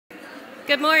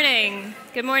Good morning.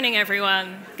 Good morning,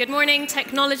 everyone. Good morning,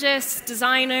 technologists,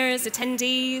 designers,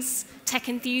 attendees, tech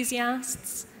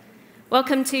enthusiasts.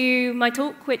 Welcome to my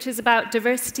talk, which is about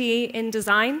diversity in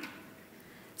design.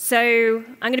 So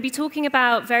I'm going to be talking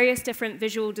about various different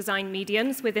visual design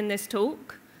mediums within this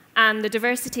talk and the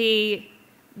diversity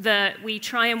that we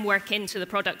try and work into the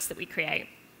products that we create.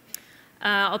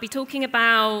 I'll be talking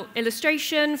about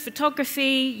illustration,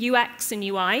 photography, UX, and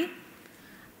UI.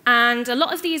 And a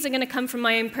lot of these are going to come from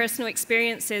my own personal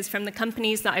experiences from the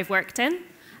companies that I've worked in,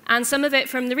 and some of it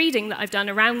from the reading that I've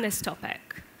done around this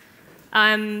topic.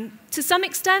 To some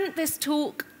extent, this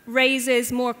talk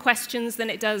raises more questions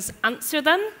than it does answer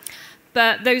them,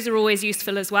 but those are always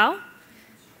useful as well.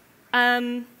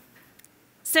 So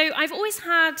I've always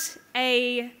had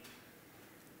a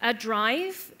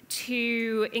drive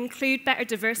to include better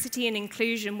diversity and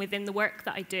inclusion within the work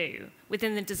that I do,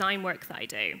 within the design work that I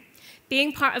do.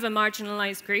 Being part of a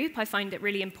marginalised group, I find it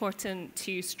really important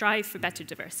to strive for better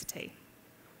diversity.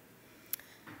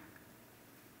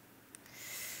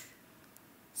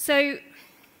 So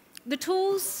the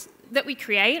tools that we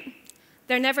create,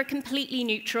 they're never completely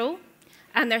neutral,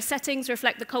 and their settings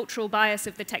reflect the cultural bias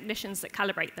of the technicians that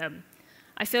calibrate them.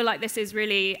 I feel like this is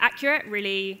really accurate,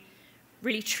 really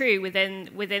true within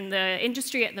the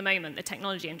industry at the moment, the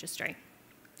technology industry.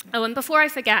 Oh, and before I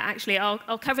forget, actually,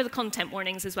 I'll cover the content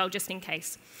warnings as well, just in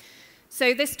case.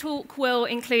 So this talk will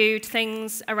include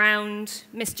things around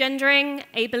misgendering,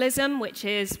 ableism, which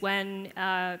is when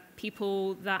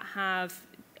people that have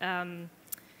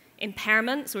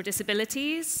impairments or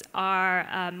disabilities are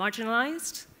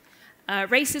marginalized,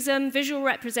 racism, visual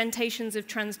representations of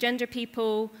transgender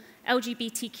people,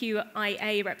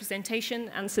 LGBTQIA representation,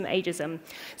 and some ageism.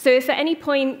 So if at any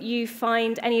point you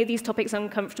find any of these topics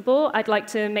uncomfortable, I'd like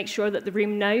to make sure that the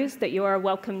room knows that you are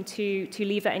welcome to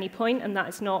leave at any point, and that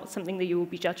is not something that you will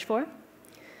be judged for.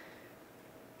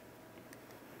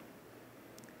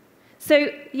 So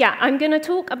yeah, I'm going to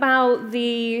talk about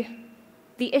the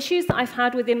issues that I've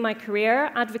had within my career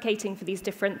advocating for these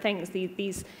different things,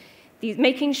 these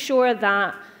making sure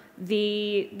that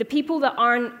the people that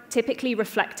aren't typically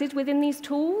reflected within these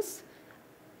tools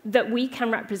that we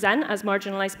can represent as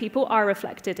marginalized people are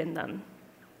reflected in them.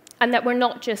 And that we're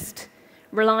not just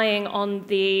relying on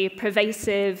the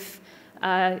pervasive,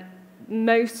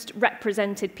 most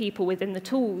represented people within the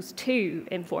tools to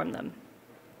inform them.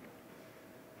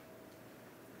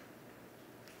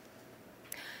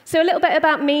 So a little bit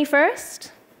about me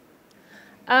first.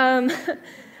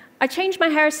 I change my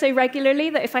hair so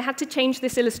regularly that if I had to change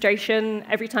this illustration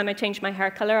every time I changed my hair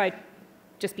color, I'd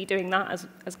just be doing that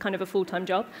as kind of a full-time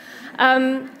job.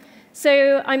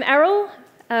 So I'm Eriol,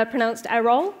 pronounced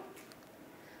Eriol.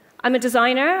 I'm a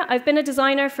designer. I've been a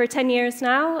designer for 10 years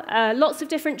now. Lots of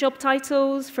different job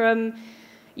titles, from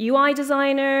UI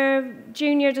designer,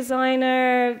 junior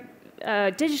designer,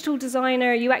 digital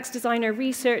designer, UX designer,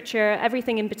 researcher,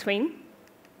 everything in between.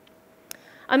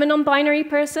 I'm a non-binary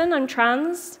person. I'm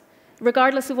trans,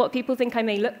 regardless of what people think I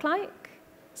may look like.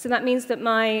 So that means that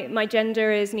my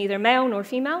gender is neither male nor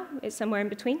female. It's somewhere in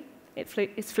between.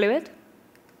 It's fluid.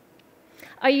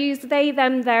 I use they,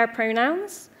 them, their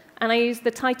pronouns, and I use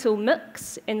the title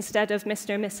MUX instead of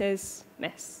Mr., Mrs.,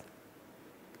 Miss.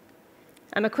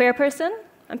 I'm a queer person.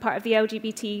 I'm part of the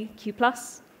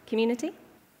LGBTQ+ community.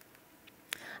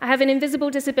 I have an invisible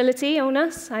disability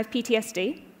illness. I have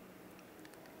PTSD.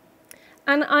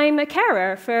 And I'm a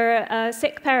carer for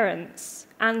sick parents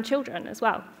and children as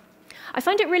well. I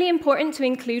find it really important to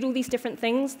include all these different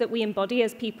things that we embody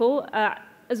as people,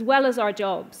 as well as our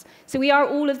jobs. So we are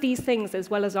all of these things as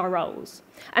well as our roles.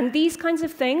 And these kinds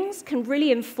of things can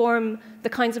really inform the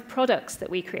kinds of products that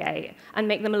we create and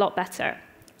make them a lot better.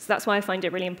 So that's why I find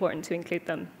it really important to include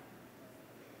them.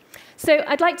 So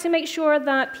I'd like to make sure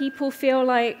that people feel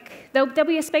like there'll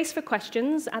be a space for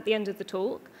questions at the end of the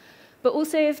talk. But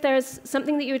also, if there's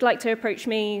something that you would like to approach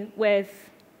me with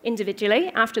individually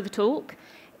after the talk,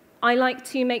 I like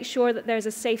to make sure that there's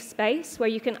a safe space where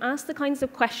you can ask the kinds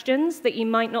of questions that you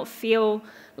might not feel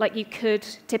like you could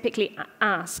typically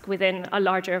ask within a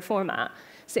larger format.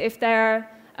 So if they're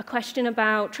a question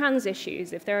about trans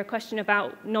issues, if they're a question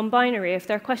about non-binary, if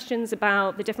there are questions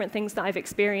about the different things that I've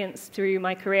experienced through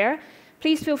my career,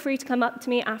 please feel free to come up to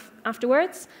me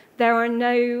afterwards. There are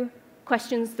no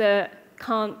questions that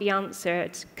can't be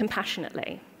answered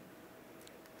compassionately.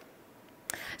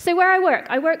 So where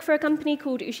I work for a company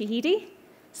called Ushahidi.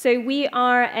 So we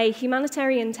are a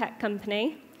humanitarian tech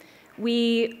company.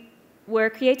 We were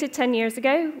created 10 years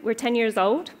ago. We're 10 years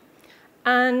old.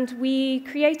 And we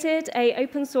created an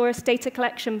open source data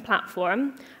collection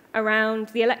platform around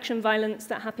the election violence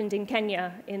that happened in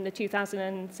Kenya in the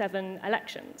 2007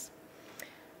 elections.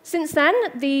 Since then,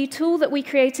 the tool that we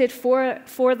created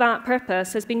for that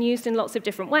purpose has been used in lots of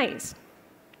different ways.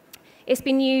 It's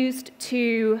been used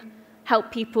to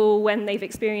help people when they've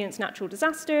experienced natural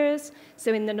disasters.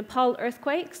 So in the Nepal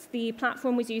earthquakes, the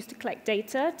platform was used to collect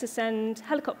data to send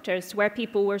helicopters to where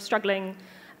people were struggling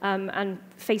and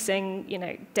facing,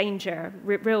 danger,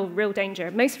 real danger.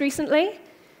 Most recently,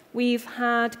 we've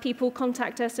had people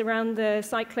contact us around the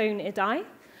cyclone Idai.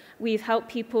 We've helped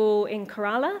people in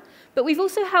Kerala, but we've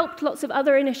also helped lots of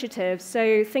other initiatives,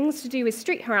 so things to do with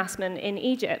street harassment in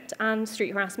Egypt and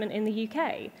street harassment in the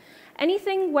UK.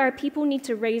 Anything where people need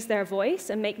to raise their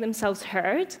voice and make themselves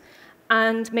heard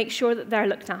and make sure that they're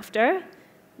looked after,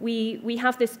 we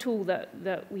have this tool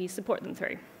that we support them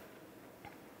through.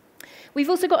 We've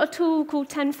also got a tool called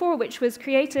 10-4, which was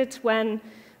created when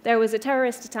there was a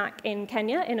terrorist attack in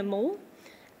Kenya in a mall,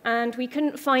 and we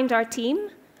couldn't find our team.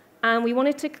 And we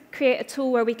wanted to create a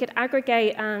tool where we could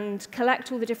aggregate and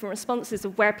collect all the different responses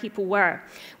of where people were.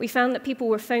 We found that people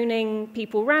were phoning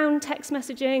people around, text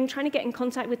messaging, trying to get in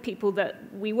contact with people that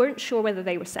we weren't sure whether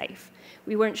they were safe.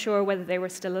 We weren't sure whether they were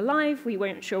still alive. We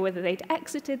weren't sure whether they'd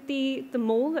exited the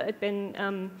mall that had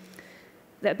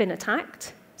been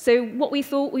attacked. So what we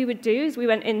thought we would do is we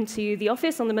went into the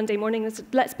office on the Monday morning and said,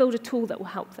 let's build a tool that will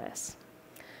help this.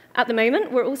 At the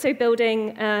moment, we're also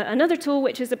building another tool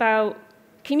which is about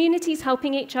communities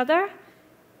helping each other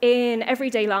in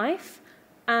everyday life,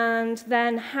 and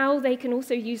then how they can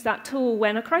also use that tool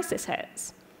when a crisis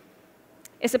hits.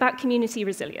 It's about community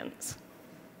resilience.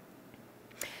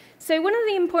 So one of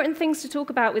the important things to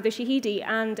talk about with Ushahidi,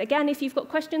 and again, if you've got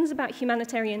questions about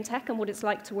humanitarian tech and what it's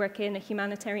like to work in a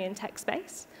humanitarian tech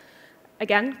space,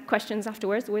 again, questions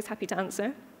afterwards, always happy to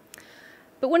answer.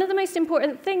 But one of the most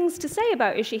important things to say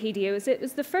about Ushahidi is it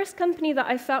was the first company that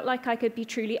I felt like I could be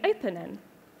truly open in.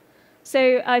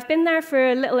 So I've been there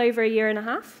for a little over a year and a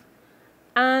half,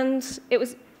 and it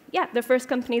was, the first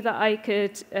company that I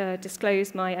could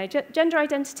disclose my gender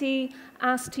identity,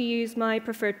 ask to use my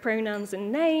preferred pronouns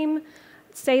and name,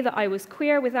 say that I was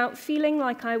queer without feeling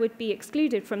like I would be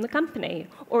excluded from the company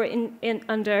or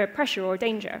under pressure or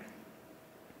danger.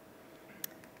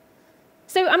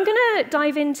 So I'm going to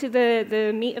dive into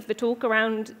the meat of the talk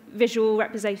around visual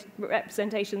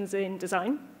representations in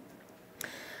design.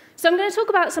 So I'm going to talk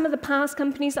about some of the past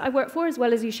companies that I worked for, as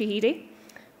well as Ushahidi.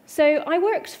 So I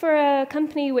worked for a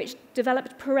company which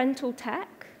developed parental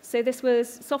tech. So this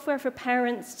was software for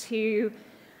parents to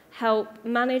help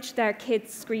manage their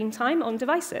kids' screen time on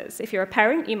devices. If you're a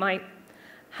parent, you might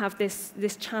have this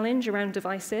challenge around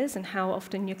devices and how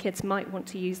often your kids might want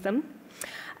to use them.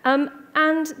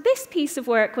 And this piece of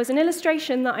work was an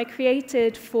illustration that I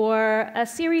created for a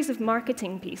series of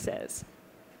marketing pieces.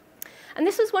 And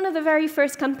this was one of the very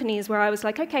first companies where I was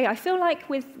like, OK, I feel like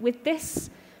with this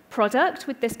product,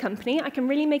 with this company, I can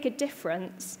really make a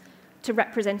difference to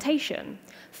representation.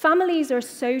 Families are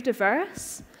so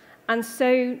diverse and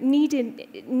so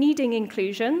needing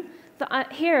inclusion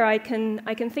that here I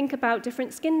can think about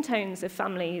different skin tones of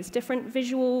families, different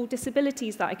visual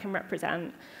disabilities that I can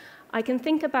represent. I can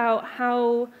think about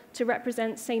how to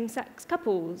represent same-sex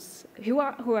couples who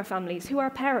are families, who are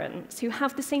parents, who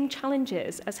have the same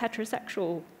challenges as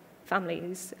heterosexual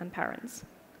families and parents.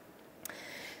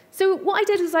 So what I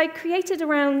did was I created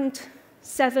around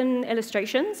 7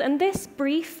 illustrations, and this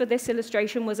brief for this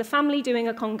illustration was a family doing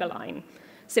a conga line.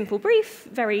 Simple brief,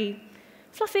 very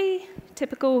fluffy,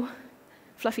 typical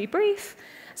fluffy brief.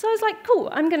 So I was like, cool,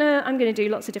 I'm gonna do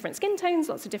lots of different skin tones,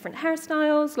 lots of different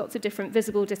hairstyles, lots of different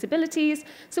visible disabilities.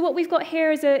 So what we've got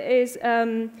here is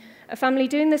a family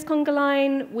doing this conga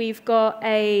line. We've got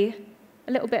a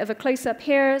little bit of a close-up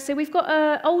here. So we've got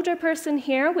an older person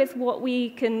here with what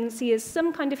we can see as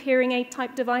some kind of hearing aid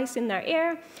type device in their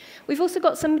ear. We've also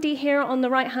got somebody here on the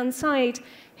right-hand side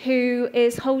who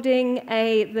is holding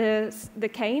the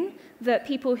cane that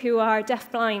people who are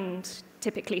deafblind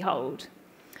typically hold.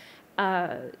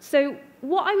 So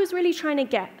what I was really trying to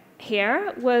get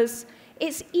here was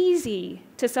it's easy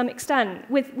to some extent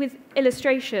with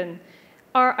illustration.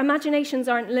 Our imaginations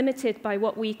aren't limited by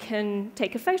what we can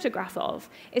take a photograph of.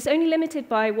 It's only limited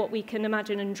by what we can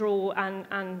imagine and draw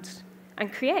and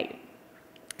create.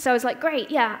 So I was like,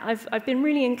 great, yeah, I've been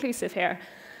really inclusive here.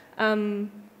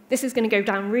 This is going to go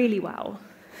down really well.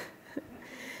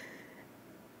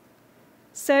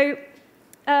 So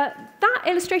that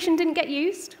illustration didn't get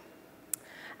used.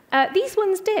 These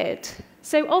ones did.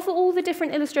 So of all the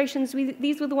different illustrations,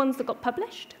 these were the ones that got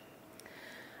published.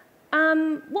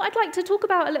 What I'd like to talk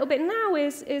about a little bit now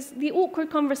is the awkward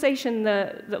conversation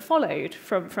that followed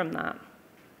from that.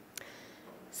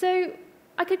 So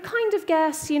I could kind of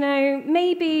guess,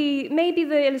 maybe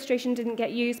the illustration didn't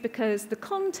get used because the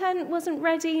content wasn't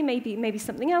ready, maybe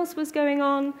something else was going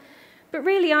on. But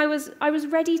really, I was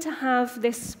ready to have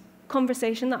this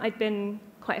conversation that I'd been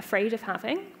quite afraid of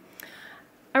having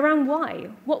around why.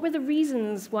 What were the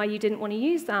reasons why you didn't want to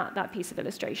use that piece of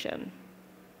illustration?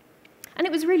 And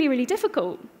it was really, really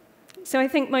difficult. So I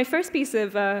think my first piece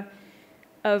of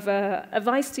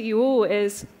advice to you all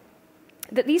is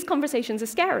that these conversations are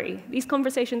scary. These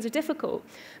conversations are difficult,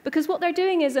 because what they're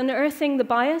doing is unearthing the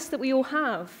bias that we all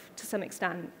have to some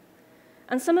extent.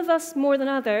 And some of us more than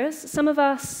others, some of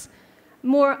us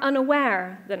more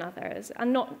unaware than others,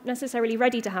 and not necessarily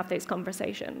ready to have those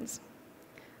conversations.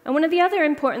 And one of the other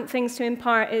important things to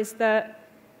impart is that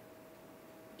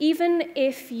even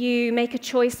if you make a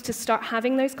choice to start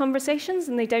having those conversations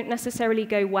and they don't necessarily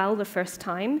go well the first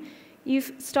time,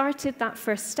 you've started that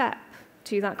first step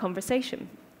to that conversation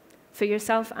for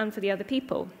yourself and for the other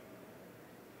people.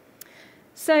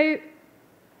 So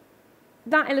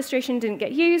that illustration didn't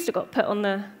get used, it got put on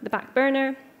the back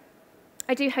burner.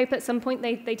 I do hope at some point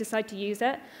they decide to use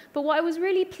it. But what I was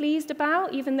really pleased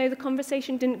about, even though the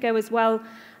conversation didn't go as well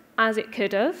as it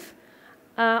could have,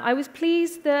 I was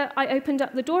pleased that I opened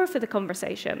up the door for the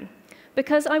conversation,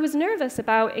 because I was nervous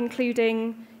about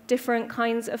including different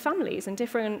kinds of families and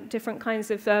different kinds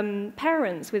of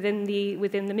parents within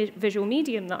the visual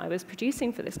medium that I was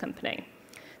producing for this company.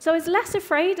 So I was less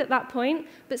afraid at that point,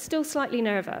 but still slightly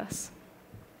nervous.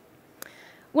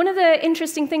 One of the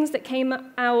interesting things that came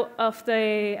out of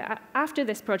after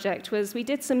this project was we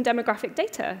did some demographic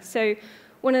data. So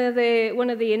one of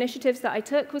the initiatives that I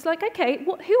took was like, okay,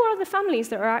 who are the families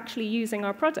that are actually using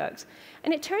our product?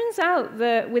 And it turns out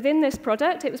that within this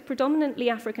product, it was predominantly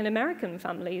African-American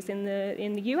families in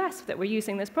the US that were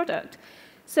using this product.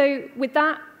 So with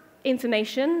that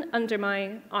information under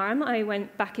my arm, I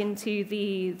went back into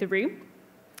the room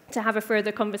to have a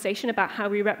further conversation about how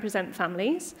we represent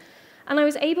families. And I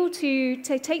was able to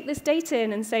take this data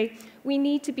in and say, we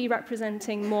need to be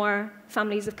representing more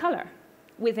families of color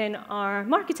within our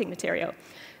marketing material.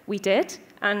 We did,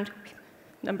 and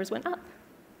numbers went up.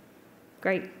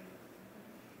 Great.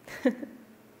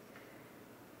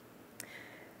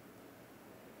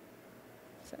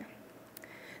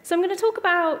 So I'm going to talk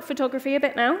about photography a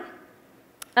bit now.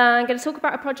 I'm going to talk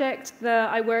about a project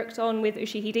that I worked on with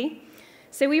Ushahidi.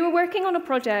 So we were working on a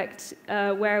project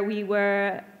where we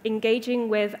were engaging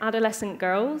with adolescent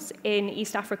girls in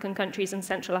East African countries and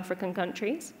Central African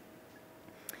countries.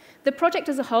 The project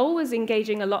as a whole was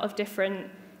engaging a lot of different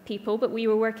people, but we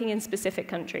were working in specific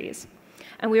countries.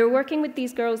 And we were working with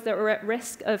these girls that were at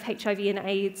risk of HIV and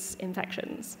AIDS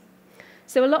infections.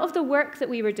 So a lot of the work that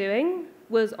we were doing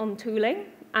was on tooling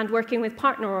and working with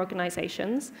partner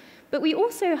organizations, but we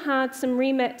also had some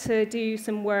remit to do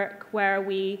some work where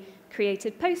we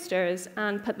created posters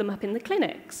and put them up in the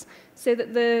clinics so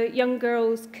that the young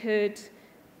girls could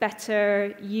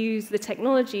better use the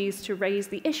technologies to raise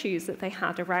the issues that they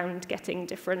had around getting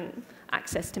different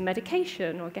access to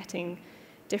medication or getting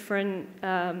different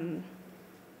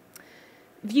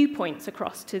viewpoints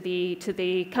across to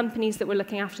the companies that were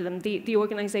looking after them, the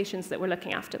organizations that were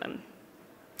looking after them.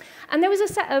 And there was a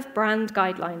set of brand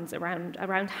guidelines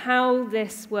around how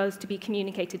this was to be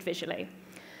communicated visually.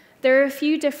 There are a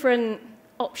few different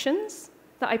options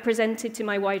that I presented to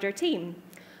my wider team.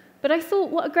 But I thought,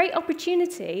 what a great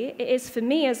opportunity it is for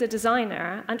me as a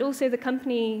designer, and also the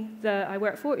company that I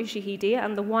work for, Ushahidi,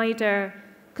 and the wider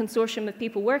consortium of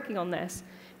people working on this,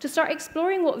 to start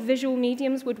exploring what visual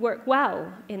mediums would work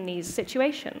well in these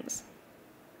situations.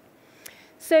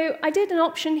 So I did an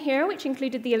option here, which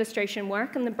included the illustration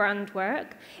work and the brand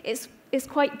work. It's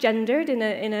quite gendered in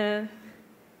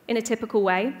a typical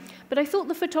way, but I thought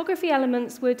the photography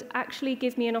elements would actually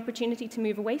give me an opportunity to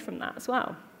move away from that as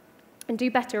well and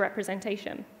do better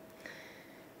representation.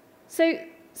 So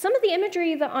some of the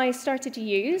imagery that I started to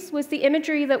use was the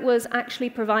imagery that was actually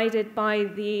provided by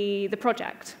the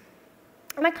project.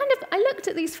 And I looked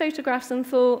at these photographs and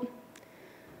thought,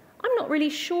 I'm not really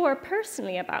sure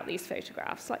personally about these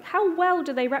photographs. Like, how well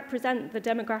do they represent the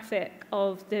demographic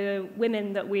of the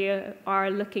women that we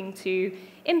are looking to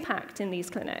impact in these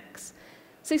clinics?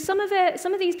 So some of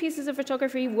these pieces of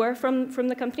photography were from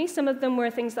the company. Some of them were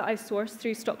things that I sourced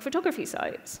through stock photography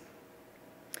sites.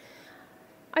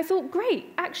 I thought,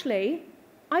 great, actually,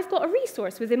 I've got a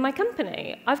resource within my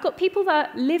company. I've got people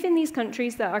that live in these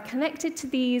countries that are connected to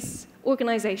these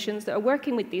organizations that are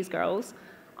working with these girls.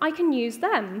 I can use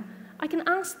them. I can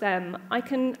ask them. I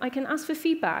can ask for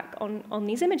feedback on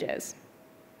these images.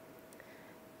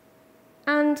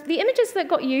 And the images that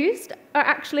got used are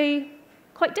actually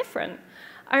quite different.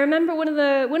 I remember one of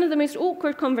the most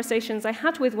awkward conversations I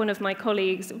had with one of my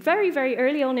colleagues very, very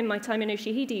early on in my time in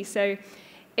Ushahidi. So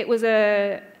it was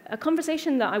a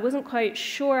conversation that I wasn't quite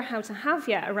sure how to have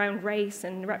yet around race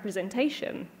and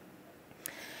representation.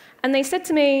 And they said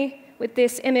to me, with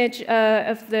this image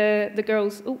of the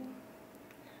girls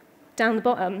down the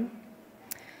bottom,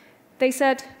 they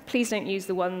said, please don't use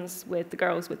the ones with the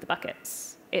girls with the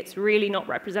buckets. It's really not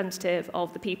representative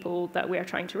of the people that we're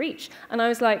trying to reach. And I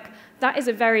was like, that is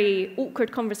a very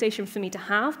awkward conversation for me to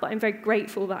have, but I'm very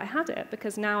grateful that I had it,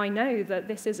 because now I know that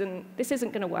this isn't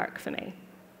going to work for me.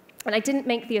 And I didn't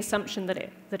make the assumption that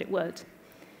it would.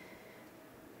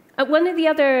 One of the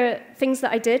other things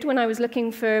that I did when I was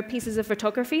looking for pieces of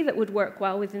photography that would work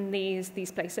well within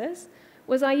these places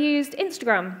was I used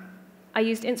Instagram. I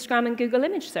used Instagram and Google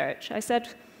image search. I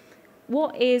said,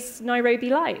 what is Nairobi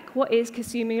like? What is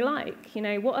Kisumu like? You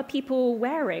know, what are people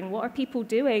wearing? What are people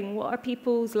doing? What are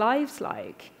people's lives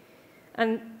like?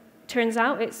 And turns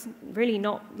out it's really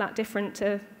not that different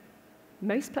to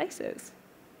most places.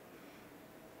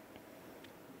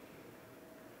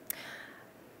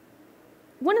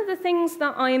 One of the things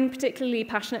that I'm particularly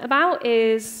passionate about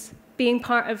is being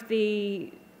part of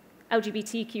the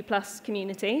LGBTQ+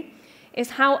 community, is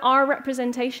how our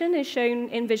representation is shown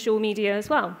in visual media as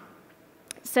well.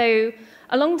 So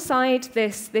alongside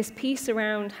this piece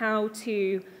around how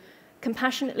to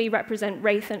compassionately represent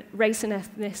race and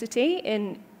ethnicity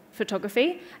in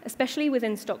photography, especially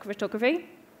within stock photography,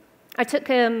 I took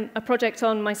a project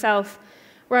on myself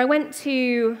where I went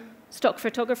to stock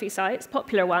photography sites,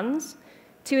 popular ones,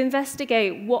 to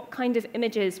investigate what kind of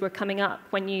images were coming up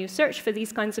when you search for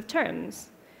these kinds of terms.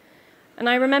 And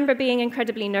I remember being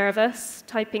incredibly nervous,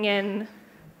 typing in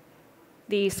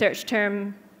the search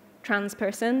term trans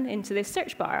person into this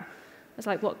search bar. I was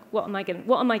like, what am I going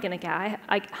to get?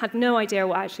 I had no idea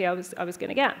what actually I was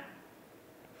going to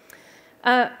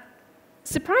get.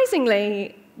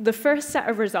 Surprisingly, the first set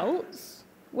of results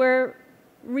were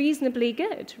reasonably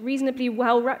good, reasonably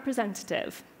well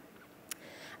representative.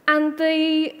 And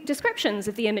the descriptions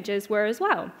of the images were as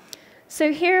well.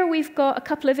 So here we've got a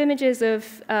couple of images of,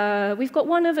 we've got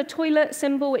one of a toilet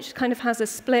symbol, which kind of has a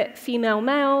split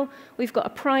female-male. We've got a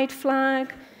pride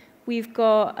flag. We've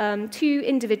got two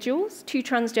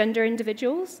transgender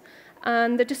individuals.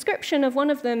 And the description of one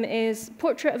of them is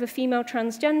portrait of a female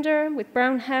transgender with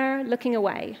brown hair looking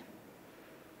away.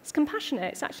 It's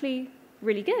compassionate. It's actually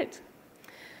really good.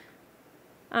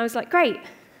 I was like, great.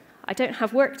 I don't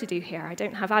have work to do here. I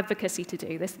don't have advocacy to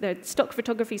do. The stock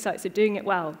photography sites are doing it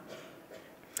well.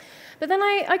 But then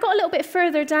I got a little bit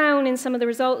further down in some of the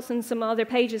results and some other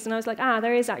pages, and I was like,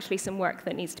 there is actually some work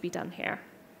that needs to be done here.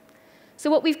 So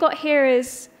what we've got here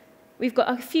is we've got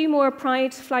a few more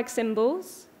pride flag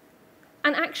symbols.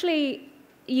 And actually,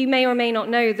 you may or may not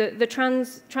know that the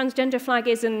transgender flag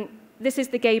this is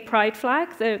the gay pride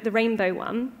flag, the rainbow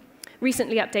one,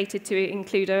 recently updated to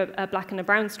include a black and a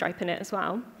brown stripe in it as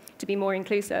well, to be more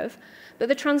inclusive. But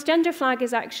the transgender flag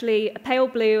is actually a pale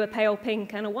blue, a pale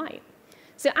pink, and a white.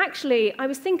 So actually, I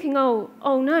was thinking, oh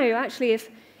no, actually,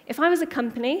 if I was a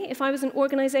company, if I was an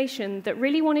organization that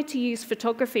really wanted to use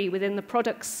photography within the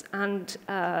products and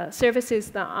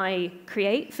services that I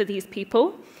create for these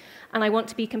people, and I want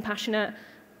to be compassionate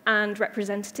and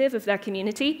representative of their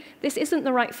community, this isn't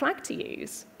the right flag to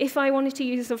use, if I wanted to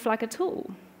use a flag at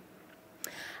all.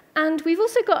 And we've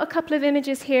also got a couple of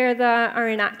images here that are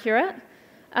inaccurate.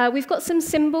 We've got some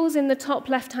symbols in the top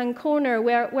left-hand corner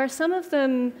where some of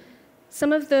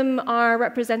them are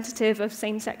representative of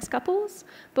same-sex couples,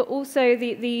 but also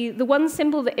the one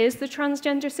symbol that is the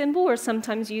transgender symbol, or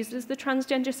sometimes used as the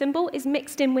transgender symbol, is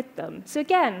mixed in with them. So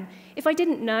again, if I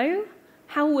didn't know,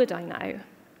 how would I know?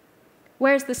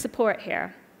 Where's the support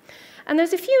here? And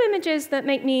there's a few images that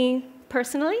make me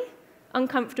personally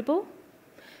uncomfortable.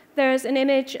 There's an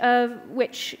image of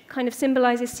which kind of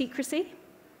symbolizes secrecy,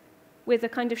 with a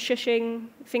kind of shushing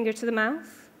finger to the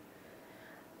mouth.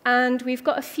 And we've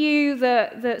got a few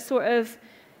that sort of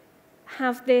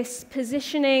have this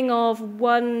positioning of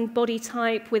one body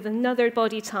type with another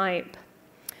body type.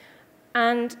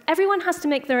 And everyone has to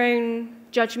make their own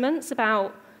judgments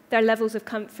about their levels of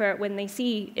comfort when they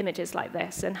see images like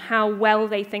this and how well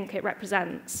they think it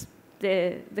represents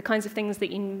the kinds of things that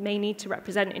you may need to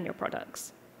represent in your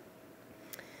products.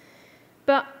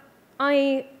 But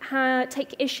I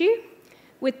take issue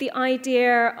with the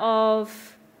idea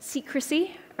of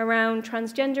secrecy around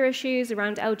transgender issues,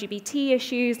 around LGBT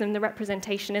issues, and the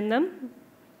representation in them.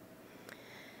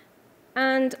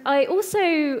 And I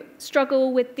also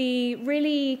struggle with the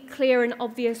really clear and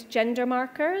obvious gender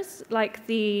markers, like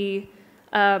the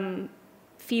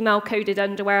female-coded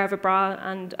underwear of a bra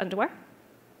and underwear.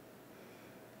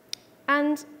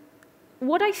 And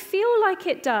what I feel like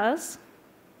it does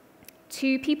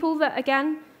to people that,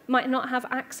 again, might not have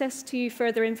access to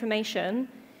further information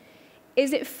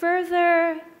is it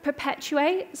further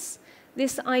perpetuates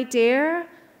this idea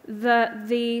that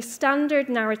the standard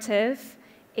narrative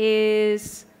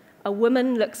is a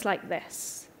woman looks like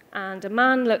this, and a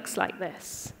man looks like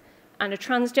this, and a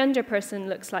transgender person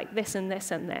looks like this and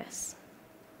this and this.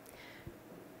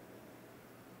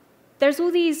 There's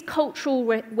all these cultural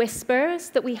whispers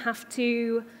that we have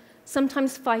to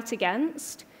sometimes fight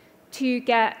against to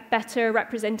get better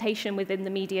representation within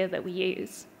the media that we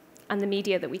use and the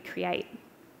media that we create.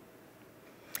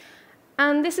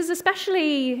 And this is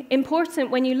especially important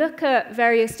when you look at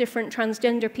various different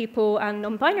transgender people and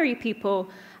non-binary people,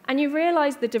 and you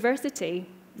realize the diversity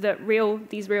that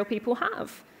these real people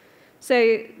have. So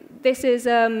this is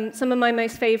some of my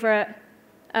most favorite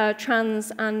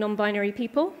trans and non-binary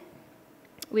people.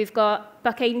 We've got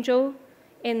Buck Angel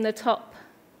in the top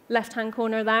left-hand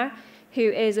corner there, who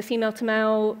is a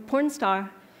female-to-male porn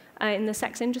star in the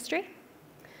sex industry.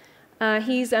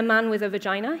 He's a man with a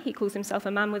vagina. He calls himself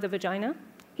a man with a vagina.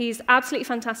 He's absolutely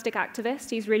fantastic activist.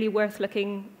 He's really worth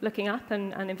looking up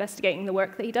and investigating the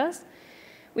work that he does.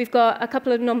 We've got a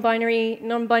couple of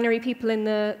non-binary people in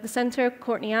the center,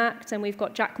 Courtney Act, and we've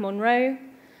got Jack Monroe.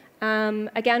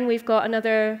 Again, we've got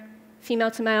another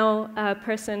female-to-male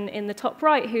person in the top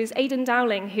right, who's Aidan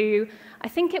Dowling, who I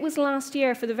think it was last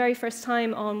year for the very first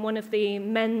time on one of the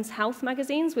Men's Health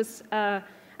magazines, was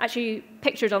actually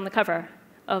pictured on the cover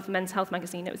of Men's Health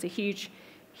magazine. It was a huge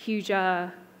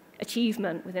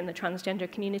achievement within the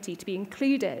transgender community to be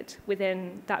included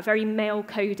within that very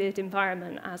male-coded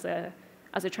environment as a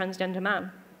transgender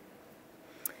man.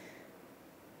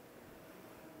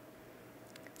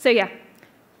 So yeah,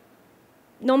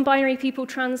 non-binary people,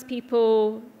 trans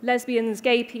people, lesbians,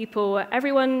 gay people,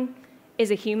 everyone is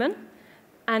a human,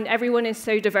 and everyone is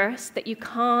so diverse that you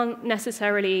can't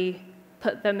necessarily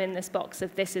put them in this box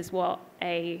of this is what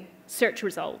a search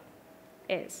result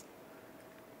is.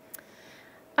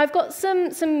 I've got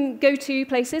some go-to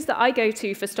places that I go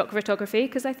to for stock photography,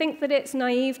 because I think that it's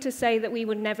naive to say that we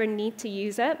would never need to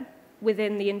use it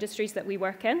within the industries that we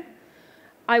work in.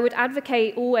 I would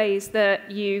advocate always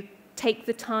that you take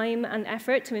the time and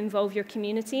effort to involve your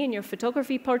community in your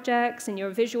photography projects and your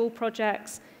visual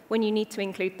projects when you need to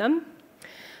include them.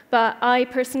 But I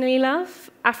personally love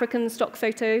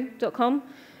africanstockphoto.com,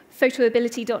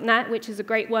 photoability.net, which is a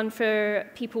great one for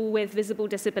people with visible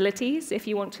disabilities, if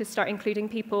you want to start including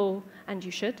people, and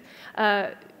you should,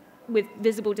 with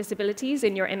visible disabilities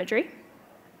in your imagery.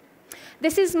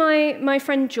 This is my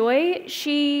friend Joy.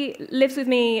 She lives with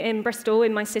me in Bristol,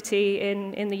 in my city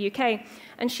in the UK,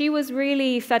 and she was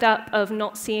really fed up of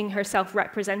not seeing herself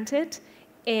represented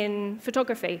in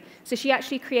photography. So she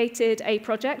actually created a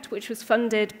project which was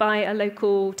funded by a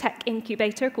local tech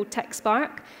incubator called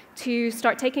TechSpark to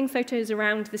start taking photos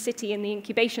around the city in the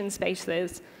incubation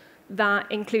spaces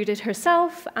that included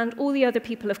herself and all the other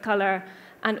people of color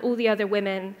and all the other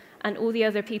women and all the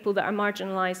other people that are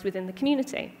marginalized within the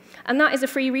community. And that is a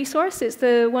free resource. It's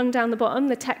the one down the bottom,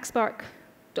 the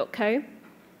techspark.co.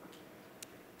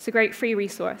 It's a great free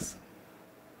resource.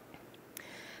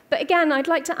 But again, I'd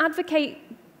like to advocate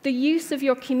the use of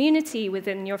your community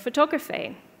within your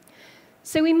photography.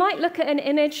 So we might look at an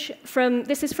image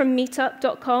this is from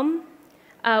meetup.com,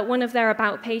 one of their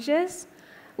about pages.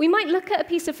 We might look at a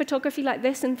piece of photography like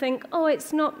this and think, oh,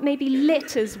 it's not maybe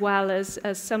lit as well as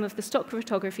some of the stock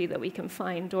photography that we can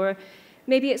find, or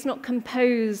maybe it's not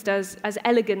composed as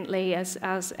elegantly as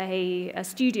a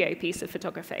studio piece of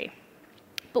photography.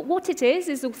 But what it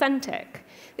is authentic.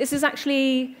 This is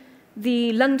actually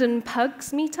the London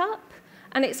Pugs meetup,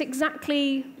 and it's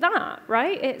exactly that,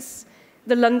 right? It's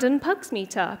the London Pugs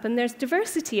meetup, and there's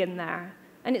diversity in there,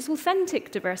 and it's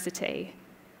authentic diversity.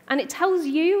 And it tells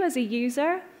you as a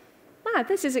user,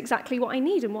 this is exactly what I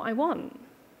need and what I want.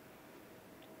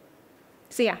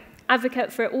 So yeah,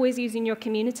 advocate for always using your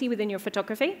community within your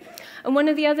photography. And one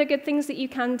of the other good things that you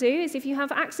can do is if you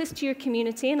have access to your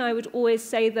community, and I would always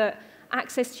say that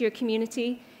access to your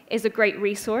community is a great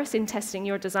resource in testing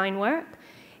your design work,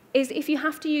 is if you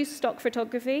have to use stock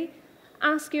photography,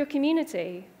 ask your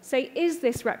community. Say, is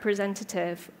this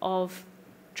representative of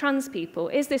trans people?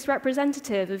 Is this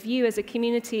representative of you as a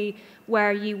community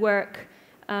where you work,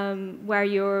 where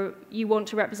you want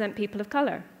to represent people of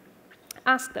color?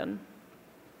 Ask them.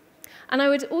 And I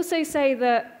would also say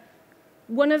that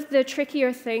one of the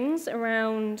trickier things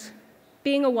around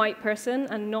being a white person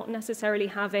and not necessarily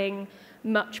having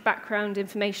much background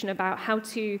information about how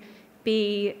to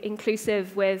be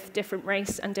inclusive with different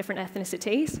race and different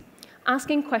ethnicities,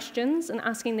 asking questions and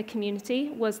asking the community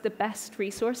was the best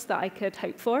resource that I could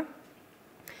hope for.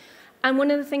 And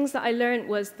one of the things that I learned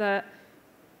was that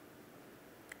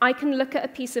I can look at a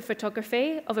piece of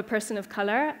photography of a person of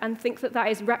color and think that that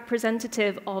is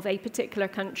representative of a particular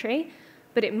country,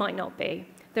 but it might not be.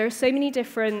 There are so many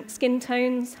different skin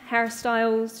tones,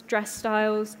 hairstyles, dress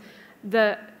styles,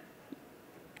 that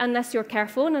unless you're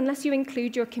careful and unless you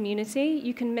include your community,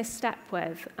 you can misstep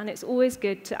with. And it's always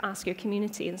good to ask your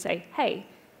community and say, hey,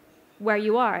 where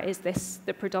you are, is this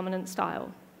the predominant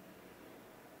style?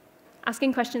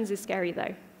 Asking questions is scary,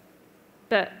 though,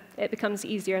 but it becomes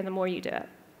easier the more you do it.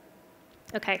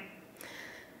 OK.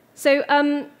 So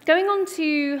going on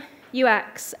to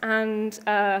UX, and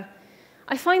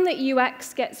I find that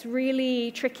UX gets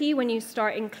really tricky when you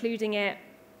start including it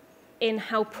in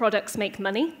how products make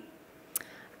money.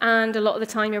 And a lot of the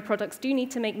time, your products do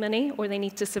need to make money, or they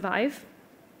need to survive.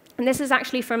 And this is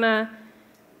actually from a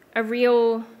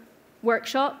real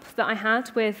workshop that I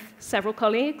had with several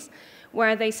colleagues,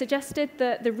 where they suggested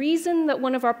that the reason that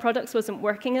one of our products wasn't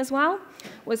working as well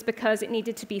was because it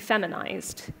needed to be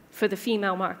feminized for the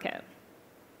female market.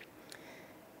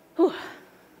 Whew.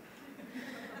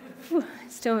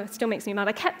 It still makes me mad.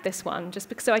 I kept this one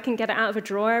just so I can get it out of a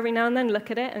drawer every now and then, look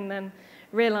at it, and then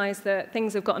realize that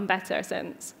things have gotten better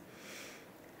since.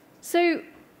 So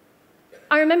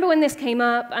I remember when this came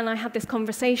up and I had this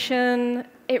conversation,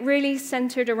 it really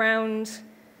centered around,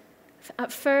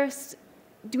 at first,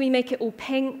 do we make it all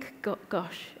pink?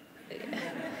 Gosh.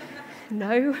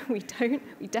 No, we don't.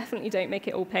 We definitely don't make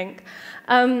it all pink.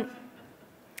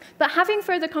 But having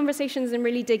further conversations and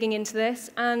really digging into this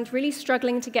and really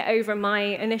struggling to get over my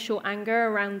initial anger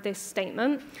around this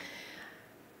statement,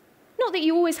 not that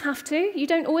you always have to. You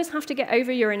don't always have to get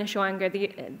over your initial anger.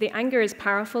 The anger is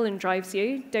powerful and drives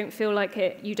you. Don't feel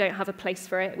like you don't have a place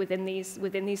for it within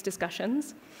these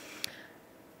discussions.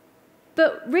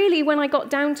 But really, when I got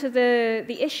down to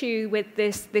the issue with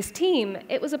this team,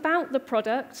 it was about the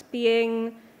product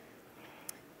being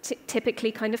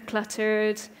typically kind of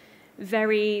cluttered,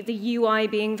 the UI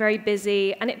being very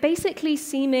busy, and it basically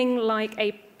seeming like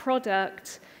a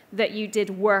product that you did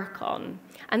work on.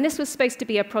 And this was supposed to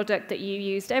be a product that you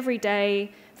used every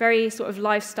day, very sort of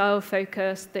lifestyle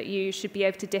focused, that you should be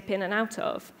able to dip in and out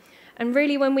of. And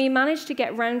really, when we managed to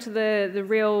get around to the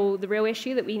real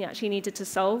issue that we actually needed to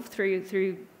solve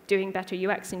through doing better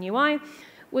UX and UI,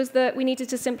 was that we needed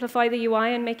to simplify the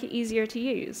UI and make it easier to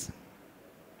use.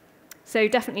 So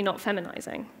definitely not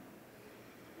feminizing.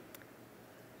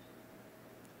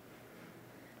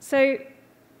 So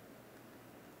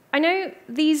I know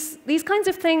these kinds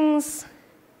of things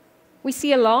we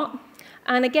see a lot.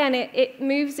 And again, it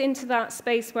moves into that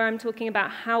space where I'm talking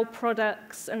about how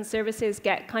products and services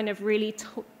get kind of really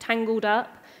tangled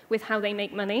up with how they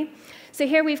make money. So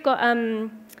here we've got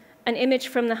an image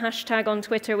from the hashtag on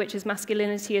Twitter, which is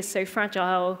masculinity is so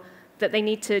fragile that they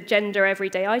need to gender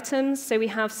everyday items. So we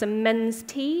have some men's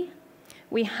tea.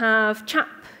 We have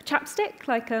chapstick,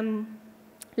 like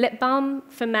lip balm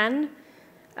for men.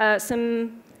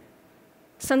 Some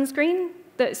sunscreen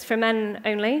that's for men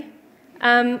only.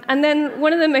 And then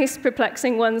one of the most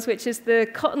perplexing ones, which is the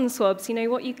cotton swabs, you know,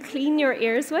 what you clean your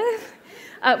ears with?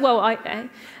 But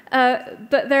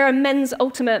they're a men's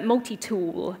ultimate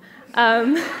multi-tool,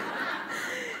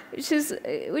 which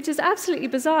is absolutely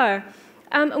bizarre.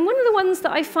 And one of the ones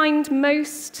that I find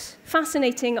most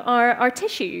fascinating are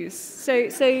tissues. So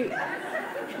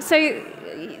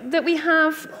that we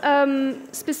have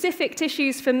specific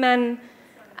tissues for men,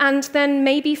 and then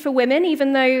maybe for women,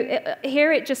 even though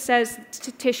here it just says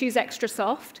tissues extra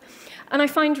soft. And I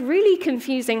find really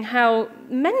confusing how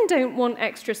men don't want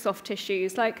extra soft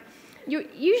tissues. Like,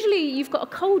 usually you've got a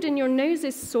cold and your nose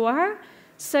is sore,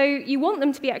 so you want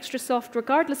them to be extra soft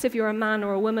regardless if you're a man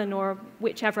or a woman or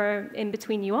whichever in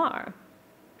between you are.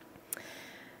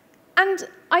 And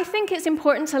I think it's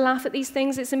important to laugh at these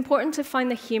things. It's important to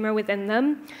find the humor within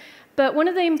them. But one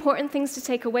of the important things to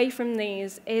take away from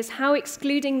these is how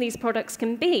excluding these products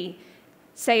can be.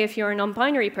 Say if you're a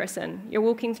non-binary person, you're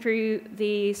walking through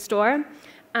the store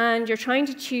and you're trying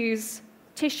to choose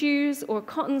tissues or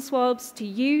cotton swabs to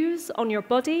use on your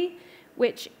body,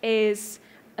 which is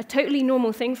a totally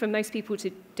normal thing for most people to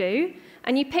do,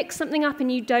 and you pick something up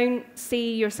and you don't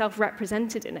see yourself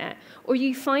represented in it, or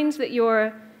you find that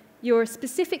you're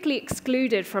specifically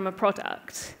excluded from a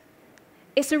product.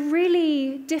 It's a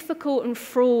really difficult and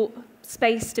fraught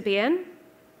space to be in,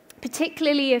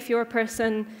 particularly if you're a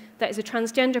person that is a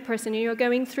transgender person and you're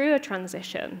going through a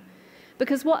transition.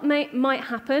 Because what might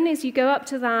happen is you go up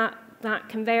to that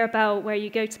conveyor belt where you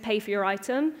go to pay for your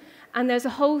item, and there's a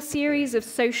whole series of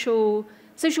social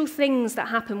social things that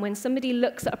happen when somebody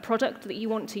looks at a product that you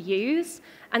want to use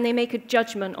and they make a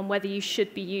judgment on whether you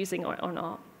should be using it or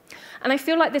not. And I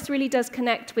feel like this really does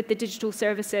connect with the digital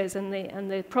services and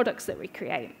the products that we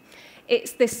create.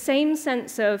 It's this same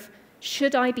sense of,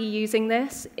 should I be using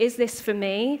this? Is this for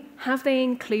me? Have they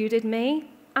included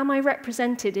me? Am I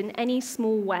represented in any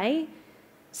small way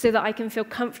so that I can feel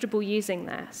comfortable using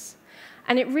this?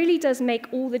 And it really does make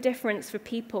all the difference for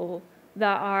people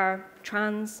that are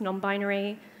trans,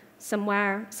 non-binary,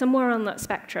 somewhere on that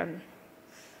spectrum.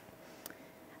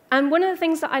 And one of the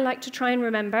things that I like to try and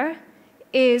remember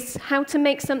is how to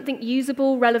make something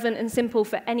usable, relevant, and simple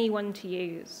for anyone to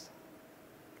use.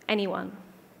 Anyone.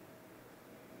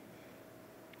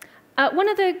 One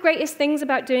of the greatest things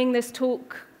about doing this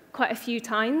talk quite a few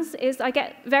times is I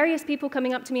get various people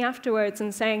coming up to me afterwards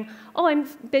and saying, oh,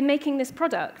 I've been making this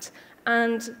product,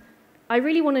 and I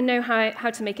really want to know how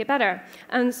to make it better.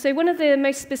 And so one of the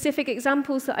most specific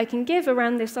examples that I can give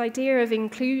around this idea of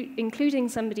including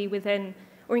somebody within,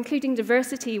 or including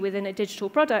diversity within a digital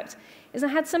product, is I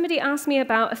had somebody ask me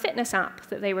about a fitness app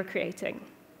that they were creating.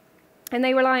 And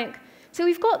they were like, so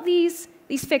we've got these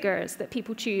figures that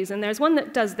people choose, and there's one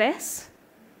that does this,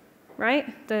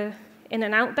 right, the in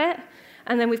and out bit,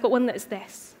 and then we've got one that's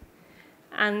this.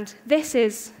 And this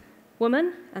is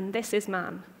woman, and this is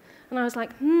man. And I was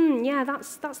like, yeah,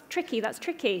 that's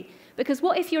tricky. Because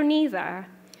what if you're neither?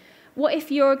 What if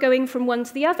you're going from one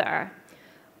to the other?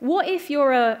 What if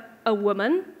you're a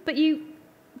woman, but you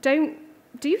don't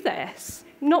do this?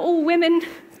 Not all women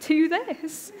do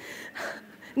this.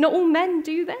 Not all men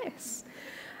do this.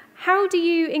 How do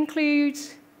you include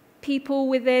people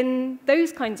within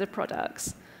those kinds of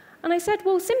products? And I said,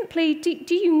 well, simply,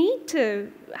 do you need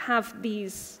to have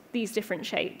these different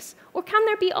shapes? Or can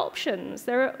there be options?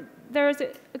 There is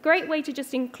a great way to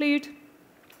just include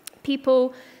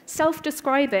people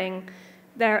self-describing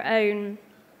their own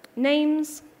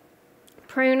names,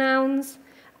 pronouns,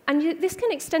 and this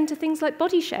can extend to things like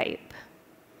body shape.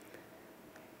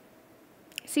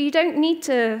 So you don't need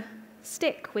to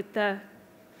stick with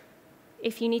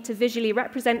if you need to visually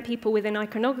represent people within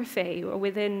iconography or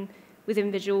within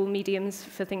visual mediums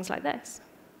for things like this.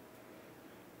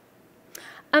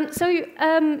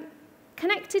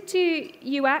 Connected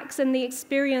to UX and the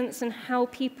experience and how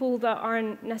people that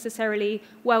aren't necessarily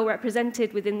well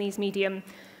represented within these medium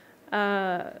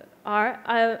I'm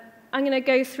going to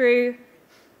go through,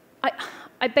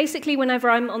 I basically, whenever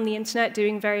I'm on the internet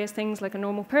doing various things like a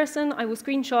normal person, I will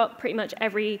screenshot pretty much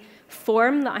every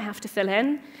form that I have to fill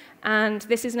in. And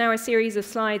this is now a series of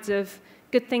slides of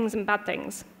good things and bad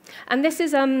things. And this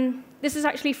is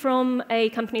actually from a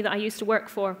company that I used to work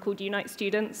for called Unite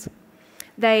Students.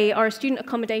 They are a student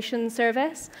accommodation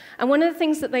service. And one of the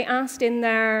things that they asked in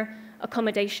their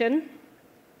accommodation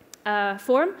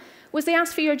form was they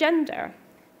asked for your gender.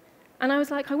 And I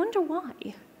was like, I wonder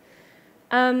why.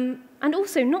 And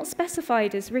also, not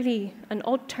specified is really an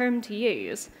odd term to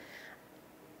use.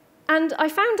 And I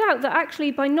found out that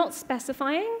actually by not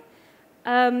specifying,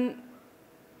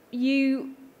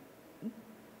 you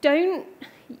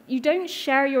don't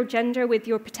share your gender with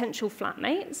your potential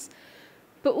flatmates,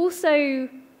 but also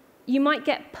you might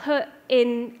get put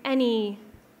in any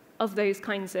of those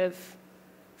kinds of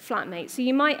flatmates. So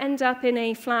you might end up in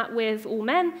a flat with all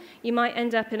men, you might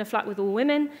end up in a flat with all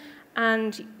women,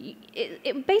 and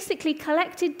it basically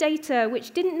collected data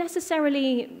which didn't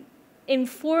necessarily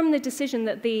inform the decision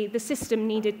that the system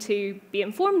needed to be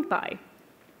informed by.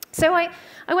 So I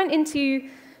went into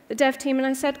the dev team and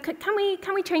I said, can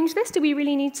we change this? Do we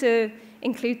really need to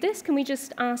include this? Can we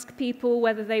just ask people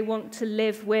whether they want to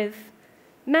live with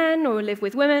men or live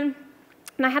with women?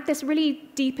 And I had this really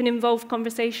deep and involved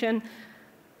conversation,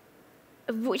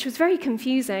 which was very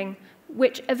confusing,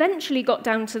 which eventually got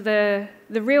down to the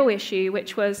real issue,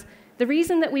 which was the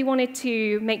reason that we wanted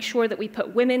to make sure that we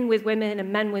put women with women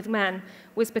and men with men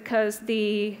was because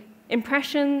the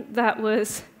impression that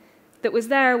was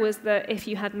there was that if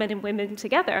you had men and women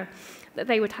together, that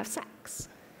they would have sex.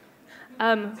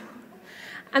 And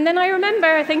then I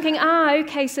remember thinking,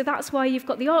 okay, so that's why you've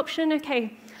got the option,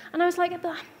 okay. And I was like,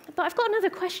 but I've got another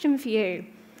question for you.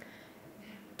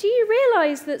 Do you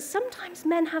realize that sometimes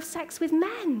men have sex with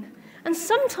men? And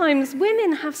sometimes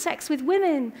women have sex with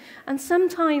women? And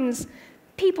sometimes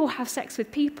people have sex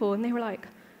with people? And they were like,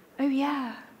 oh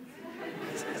yeah.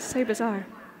 It's so bizarre.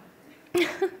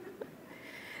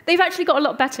 They've actually got a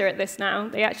lot better at this now.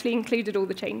 They actually included all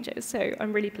the changes, so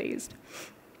I'm really pleased.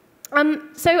 So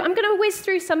I'm going to whiz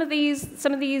through some of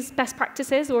these best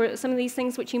practices or some of these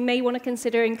things which you may want to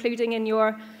consider including in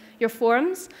your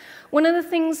forums. One of the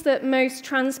things that most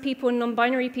trans people and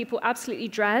non-binary people absolutely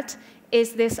dread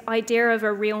is this idea of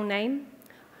a real name.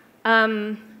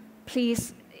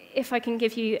 Please, if I can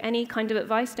give you any kind of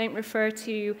advice, don't refer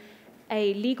to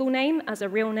a legal name as a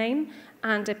real name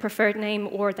and a preferred name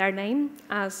or their name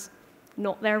as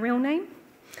not their real name.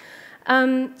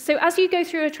 So as you go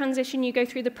through a transition, you go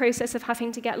through the process of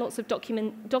having to get lots of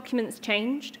documents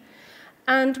changed.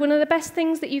 And one of the best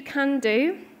things that you can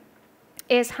do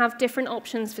is have different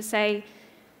options for, say,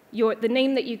 the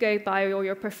name that you go by or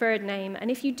your preferred name. And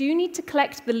if you do need to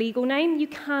collect the legal name, you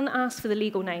can ask for the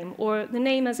legal name or the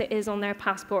name as it is on their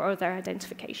passport or their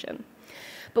identification.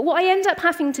 But what I end up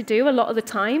having to do a lot of the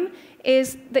time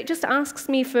is that it just asks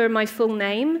me for my full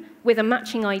name with a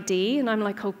matching ID, and I'm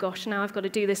like, oh gosh, now I've got to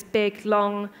do this big,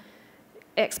 long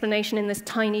explanation in this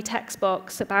tiny text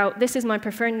box about this is my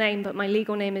preferred name, but my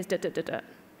legal name is da-da-da-da.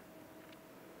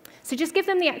 So just give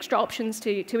them the extra options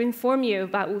to inform you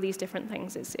about all these different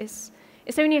things. It's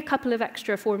only a couple of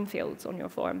extra form fields on your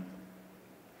form.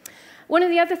 One of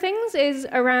the other things is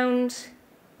around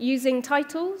using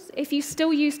titles. If you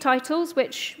still use titles,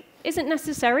 which isn't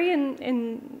necessary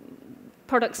in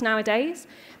products nowadays,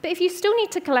 but if you still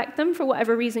need to collect them for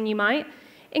whatever reason you might,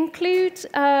 include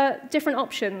different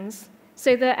options.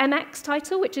 So the MX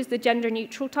title, which is the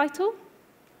gender-neutral title,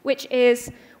 which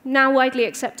is now widely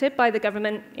accepted by the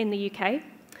government in the UK.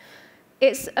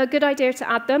 It's a good idea to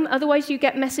add them. Otherwise, you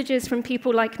get messages from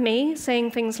people like me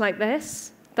saying things like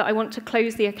this, that I want to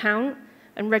close the account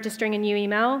and registering a new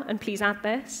email, and please add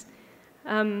this.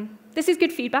 This is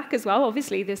good feedback as well.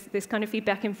 Obviously, this kind of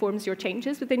feedback informs your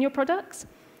changes within your products.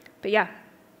 But yeah,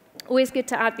 always good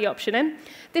to add the option in.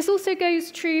 This also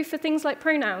goes true for things like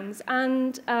pronouns.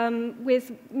 And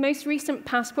with most recent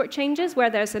passport changes, where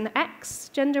there's an X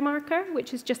gender marker,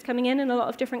 which is just coming in a lot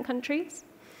of different countries.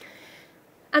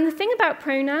 And the thing about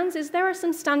pronouns is there are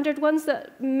some standard ones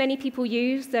that many people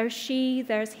use. There's she,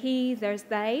 there's he, there's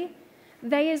they.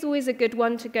 They is always a good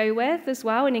one to go with as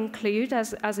well and include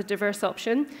as a diverse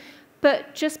option.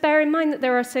 But just bear in mind that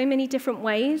there are so many different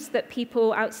ways that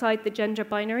people outside the gender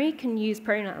binary can use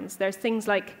pronouns. There's things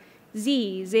like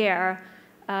sie, sehr,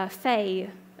 fey,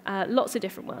 lots of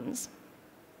different ones.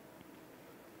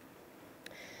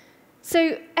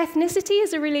 So ethnicity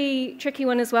is a really tricky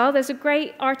one as well. There's a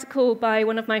great article by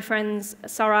one of my friends,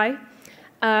 Sarai,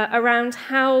 around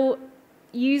how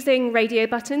using radio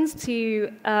buttons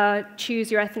to choose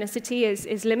your ethnicity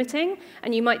is limiting,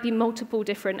 and you might be multiple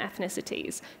different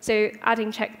ethnicities. So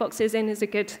adding checkboxes in is a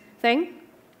good thing.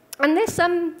 And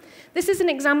this is an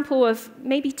example of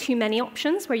maybe too many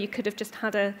options where you could have just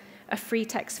had a free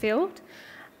text field.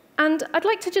 And I'd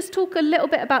like to just talk a little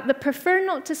bit about the prefer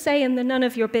not to say and the none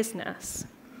of your business.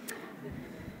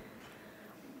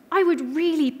 I would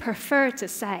really prefer to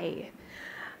say.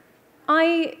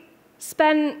 I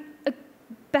spent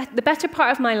the better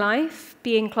part of my life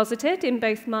being closeted in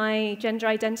both my gender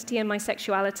identity and my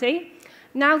sexuality.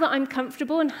 Now that I'm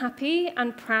comfortable and happy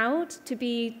and proud to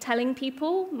be telling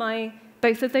people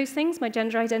both of those things, my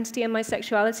gender identity and my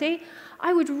sexuality,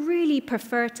 I would really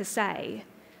prefer to say,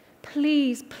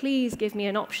 please, please give me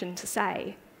an option to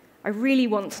say. I really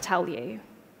want to tell you.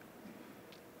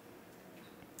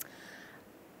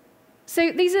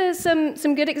 So these are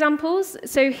some good examples.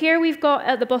 So here we've got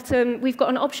at the bottom, we've got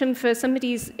an option for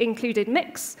somebody's included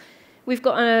mix. We've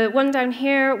got one down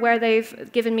here where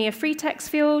they've given me a free text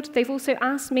field. They've also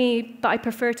asked me, but I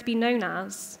prefer to be known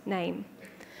as name.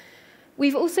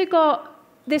 We've also got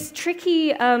this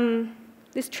tricky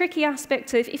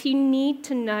aspect of if you need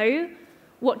to know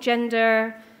what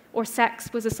gender or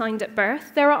sex was assigned at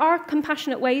birth, there are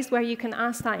compassionate ways where you can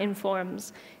ask that in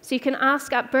forms. So you can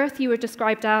ask at birth you were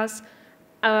described as,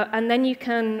 and then you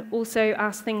can also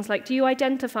ask things like, do you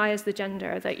identify as the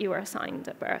gender that you were assigned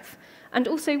at birth? And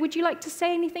also, would you like to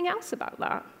say anything else about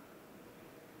that?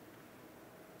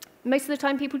 Most of the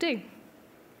time, people do.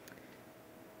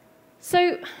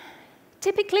 So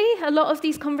typically, a lot of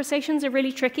these conversations are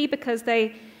really tricky because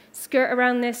they skirt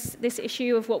around this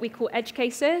issue of what we call edge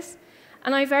cases.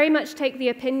 And I very much take the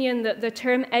opinion that the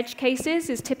term edge cases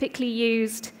is typically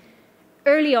used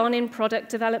early on in product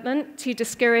development to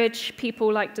discourage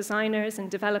people like designers and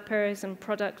developers and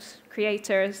product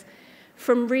creators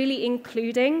from really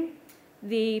including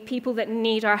the people that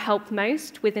need our help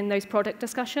most within those product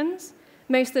discussions.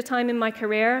 Most of the time in my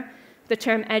career, the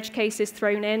term edge case is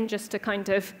thrown in just to kind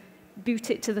of boot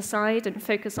it to the side and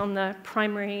focus on the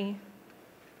primary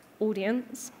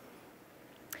audience.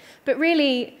 But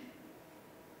really,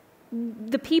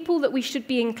 the people that we should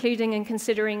be including and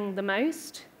considering the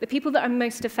most, the people that are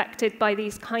most affected by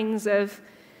these kinds of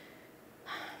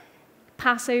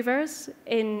passovers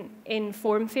in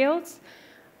form fields,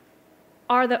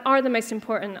 are the most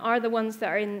important, are the ones that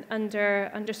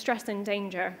are under stress and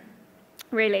danger,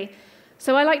 really.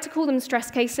 So I like to call them stress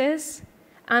cases,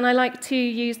 and I like to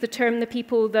use the term the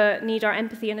people that need our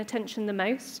empathy and attention the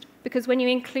most, because when you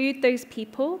include those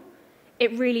people,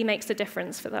 it really makes a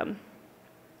difference for them.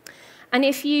 And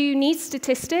if you need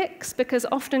statistics, because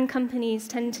often companies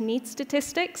tend to need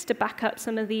statistics to back up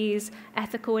some of these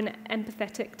ethical and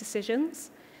empathetic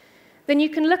decisions, then you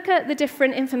can look at the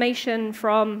different information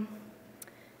from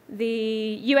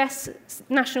the US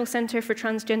National Center for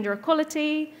Transgender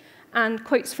Equality, and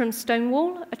quotes from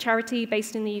Stonewall, a charity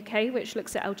based in the UK, which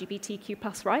looks at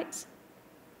LGBTQ+ rights.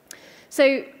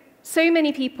 So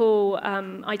many people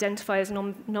identify as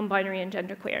non-binary and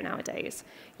genderqueer nowadays,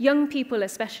 young people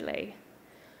especially.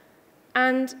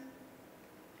 And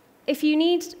if you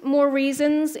need more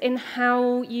reasons in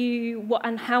how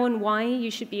and why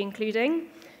you should be including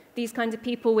these kinds of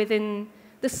people within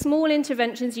the small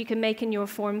interventions you can make in your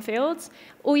form fields,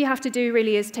 all you have to do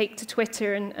really is take to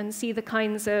Twitter and see the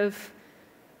kinds of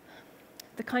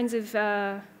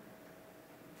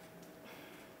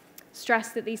stress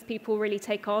that these people really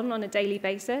take on a daily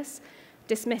basis,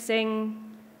 dismissing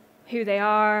who they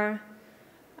are,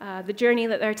 the journey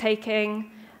that they're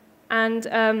taking. And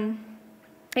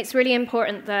it's really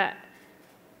important that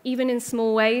even in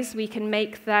small ways, we can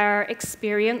make their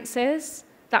experiences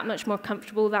that much more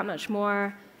comfortable, that much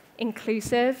more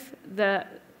inclusive,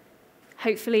 that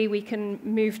hopefully we can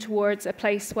move towards a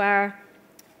place where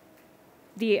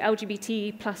the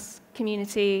LGBT+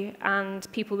 community and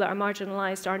people that are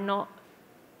marginalized are not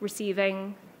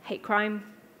receiving hate crime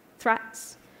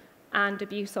threats and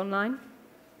abuse online.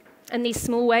 And these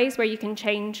small ways where you can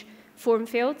change form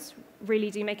fields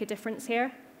really do make a difference here.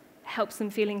 It helps them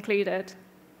feel included.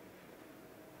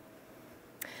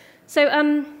 So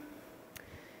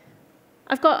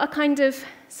I've got a kind of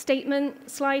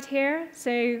statement slide here.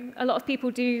 So a lot of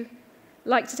people do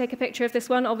like to take a picture of this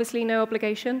one, obviously no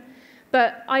obligation.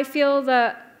 But I feel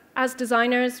that as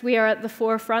designers, we are at the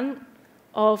forefront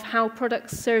of how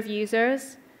products serve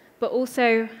users, but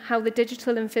also how the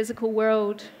digital and physical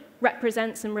world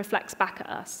represents and reflects back at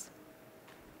us.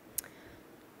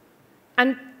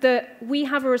 And that we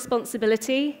have a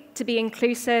responsibility to be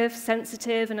inclusive,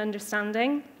 sensitive, and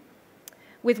understanding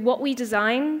with what we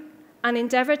design, and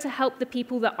endeavor to help the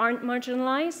people that aren't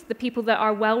marginalized, the people that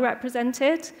are well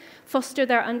represented, foster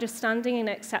their understanding and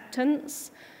acceptance,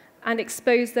 and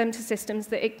expose them to systems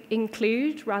that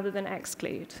include rather than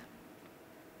exclude.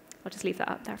 I'll just leave that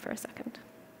up there for a second.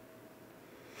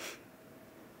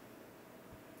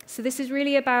 So this is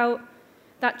really about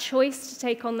that choice to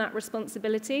take on that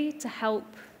responsibility to help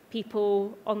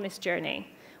people on this journey.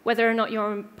 Whether or not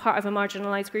you're part of a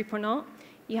marginalized group or not,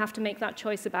 you have to make that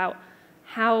choice about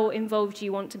how involved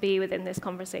you want to be within this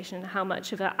conversation and how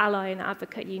much of an ally and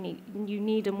advocate you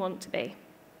need and want to be.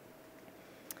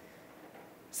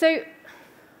 So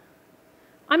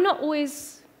I'm not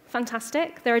always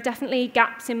fantastic. There are definitely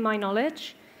gaps in my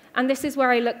knowledge, and this is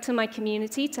where I look to my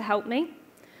community to help me.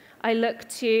 I look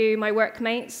to my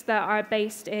workmates that are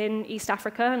based in East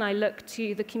Africa, and I look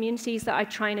to the communities that I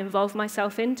try and involve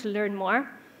myself in to learn more.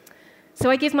 So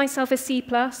I give myself a C+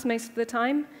 most of the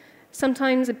time,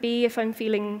 sometimes a B if I'm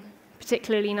feeling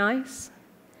particularly nice.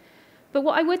 But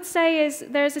what I would say is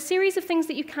there's a series of things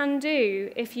that you can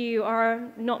do if you are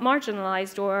not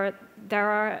marginalized or there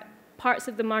are parts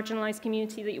of the marginalized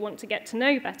community that you want to get to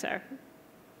know better.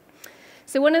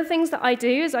 So one of the things that I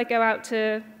do is I go out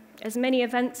to as many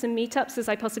events and meetups as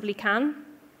I possibly can,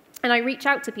 and I reach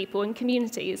out to people in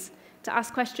communities to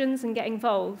ask questions and get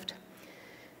involved.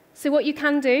 So what you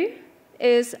can do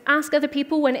is ask other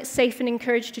people when it's safe and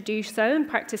encouraged to do so and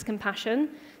practice compassion.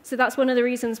 So that's one of the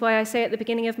reasons why I say at the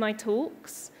beginning of my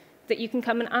talks that you can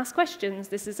come and ask questions.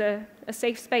 This is a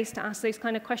safe space to ask those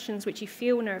kind of questions which you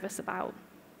feel nervous about.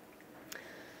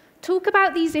 Talk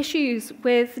about these issues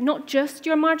with not just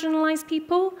your marginalized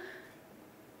people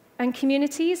and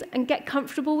communities, and get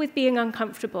comfortable with being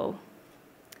uncomfortable.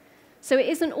 So it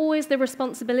isn't always the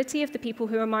responsibility of the people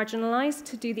who are marginalized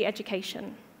to do the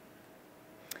education.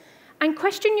 And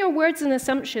question your words and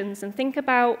assumptions and think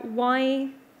about why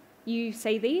you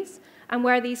say these and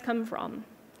where these come from.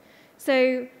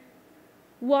 So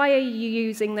why are you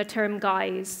using the term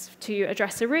guys to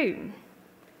address a room?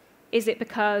 Is it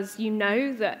because you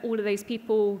know that all of those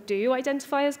people do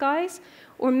identify as guys?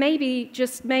 Or maybe,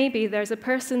 just maybe, there's a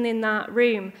person in that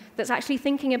room that's actually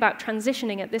thinking about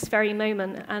transitioning at this very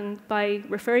moment, and by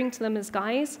referring to them as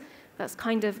guys, that's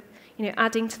kind of,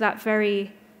 adding to that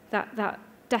that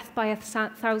death by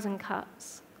 1,000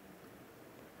 cuts.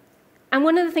 And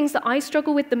one of the things that I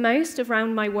struggle with the most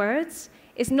around my words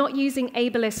is not using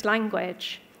ableist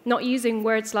language, not using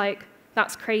words like,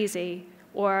 that's crazy,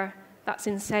 or that's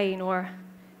insane, or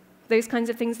those kinds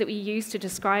of things that we use to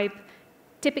describe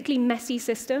typically messy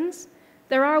systems.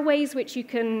 There are ways which you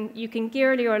can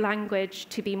gear your language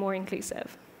to be more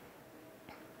inclusive.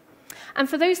 And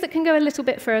for those that can go a little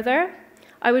bit further,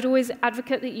 I would always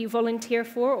advocate that you volunteer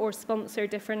for or sponsor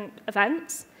different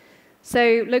events.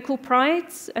 So local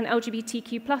prides and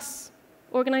LGBTQ+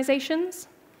 organizations,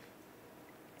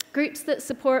 groups that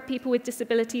support people with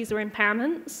disabilities or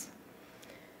impairments,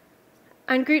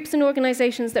 and groups and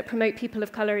organizations that promote people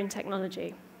of color in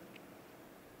technology.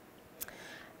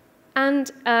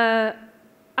 And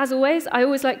as always, I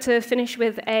always like to finish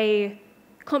with a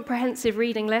comprehensive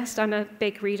reading list. I'm a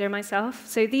big reader myself.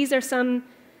 So these are some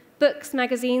books,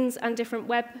 magazines, and different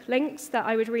web links that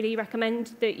I would really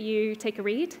recommend that you take a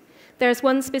read. There's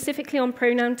one specifically on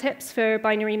pronoun tips for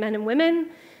binary men and women.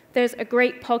 There's a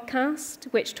great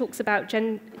podcast which talks about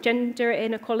gender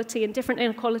inequality and different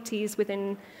inequalities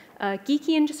within geeky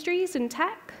industries and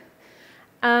tech.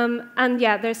 And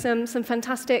yeah, there's some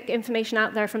fantastic information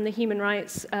out there from the Human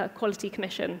Rights Quality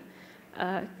Commission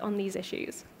on these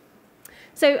issues.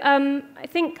 So I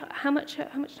think, how much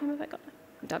time have I got?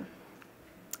 I'm done.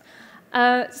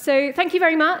 So thank you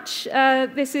very much.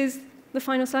 This is the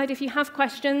final slide. If you have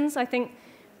questions, I think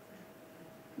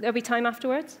there'll be time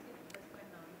afterwards.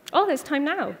 Oh, there's time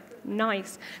now.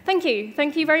 Nice. Thank you.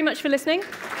 Thank you very much for listening.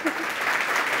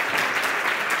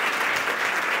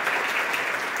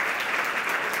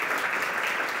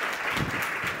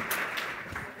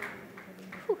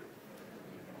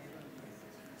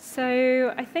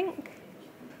 So I think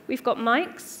we've got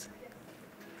mics,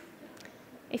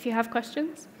 if you have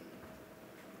questions.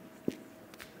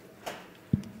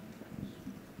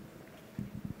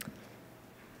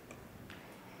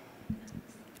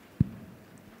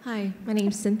 Hi, my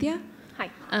name's Cynthia. Hi.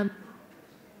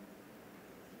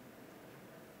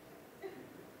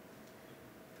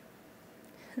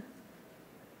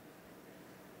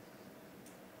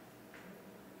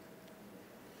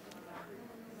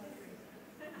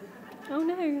 Oh,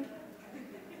 no.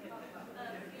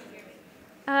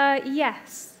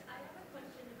 Yes. I have a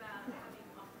question about having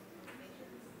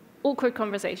awkward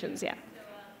conversations, yeah.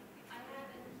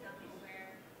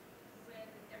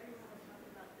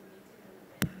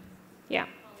 Yeah.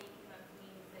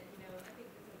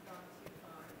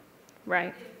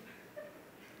 Right. If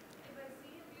I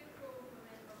see a beautiful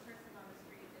woman or person on the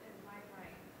street, it is my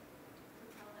right to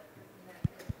tell that person that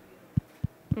they're beautiful.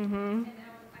 Mm-hmm. And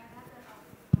I had that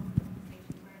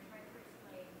conversation where I tried to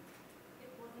explain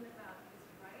it wasn't about this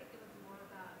right, it was more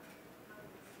about how the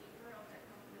receiver of that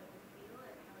compliment would feel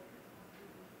and how it could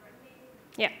possibly be threatening.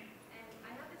 Yeah. And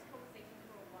I had this conversation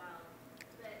for a while,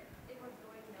 but it was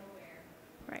going nowhere.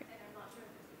 Right. And I'm not sure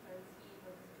if it's because he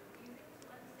was refusing to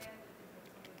understand the different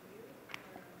point of view,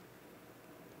 or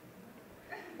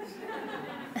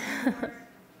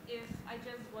if I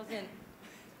just wasn't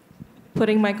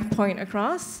putting my point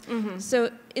across. Mm-hmm.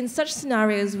 So in such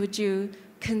scenarios, would you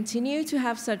continue to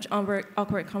have such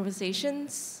awkward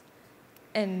conversations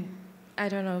and, I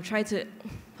don't know, try to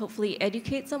hopefully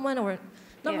educate someone, or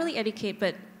not really educate,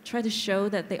 but try to show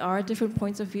that there are different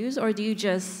points of views, or do you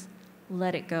just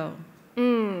let it go?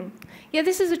 Yeah,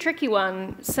 this is a tricky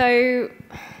one. So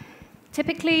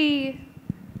typically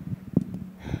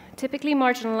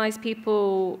marginalized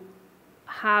people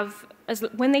have,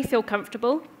 when they feel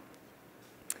comfortable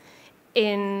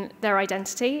in their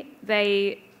identity,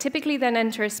 they typically then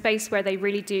enter a space where they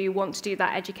really do want to do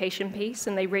that education piece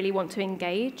and they really want to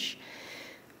engage.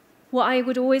 What I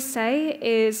would always say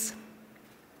is,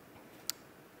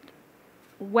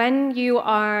 when you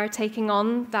are taking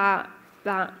on that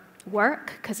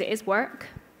work, because it is work,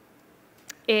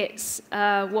 it's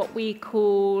what we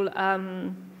call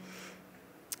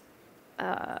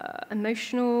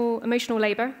emotional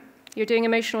labor. You're doing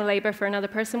emotional labor for another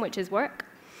person, which is work.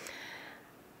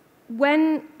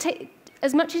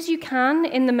 As much as you can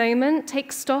in the moment,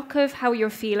 take stock of how you're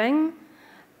feeling,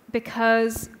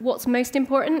 because what's most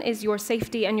important is your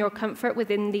safety and your comfort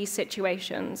within these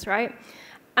situations, right?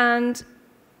 And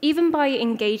even by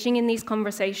engaging in these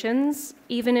conversations,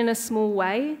 even in a small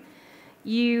way,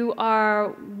 you are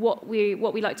what we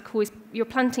like to call, is you're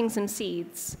planting some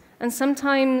seeds. And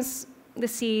sometimes the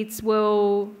seeds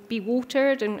will be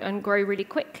watered and grow really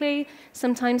quickly.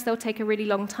 Sometimes they'll take a really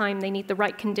long time. They need the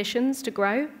right conditions to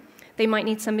grow. They might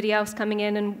need somebody else coming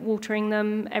in and watering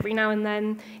them every now and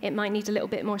then. It might need a little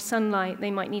bit more sunlight. They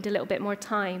might need a little bit more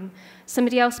time.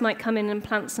 Somebody else might come in and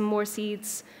plant some more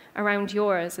seeds around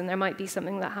yours, and there might be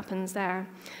something that happens there.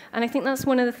 And I think that's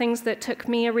one of the things that took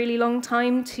me a really long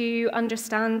time to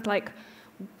understand, like,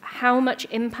 how much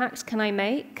impact can I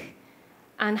make,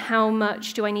 and how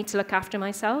much do I need to look after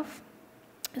myself?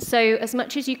 So as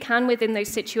much as you can within those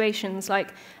situations,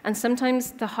 like, and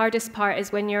sometimes the hardest part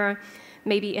is when you're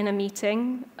maybe in a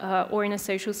meeting or in a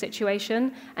social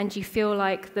situation, and you feel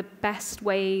like the best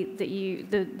way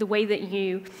that the way that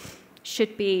you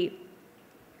should be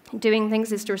doing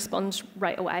things is to respond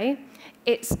right away.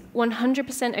 It's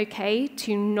 100% okay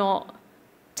to not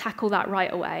tackle that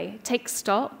right away. Take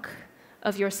stock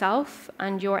of yourself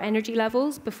and your energy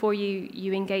levels before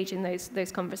you engage in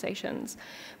those conversations.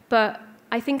 But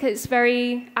I think it's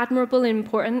very admirable and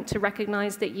important to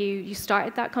recognize that you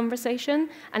started that conversation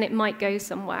and it might go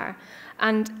somewhere.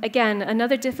 And again,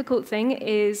 another difficult thing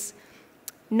is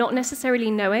not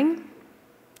necessarily knowing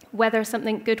whether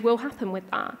something good will happen with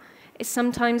that. It's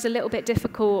sometimes a little bit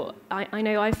difficult. I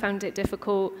know I found it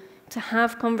difficult to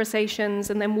have conversations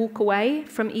and then walk away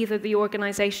from either the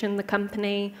organization, the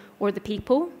company, or the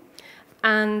people,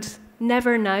 and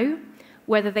never know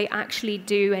whether they actually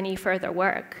do any further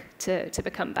work to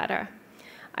become better.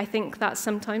 I think that's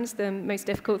sometimes the most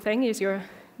difficult thing, is you're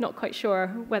not quite sure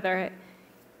whether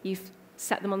you've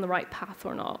set them on the right path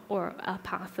or not, or a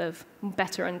path of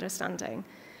better understanding.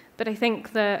 But I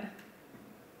think that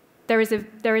there is a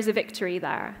victory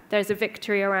there. There's a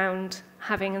victory around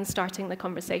having and starting the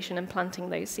conversation and planting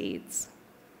those seeds.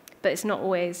 But it's not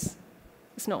always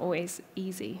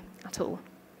easy at all.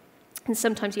 And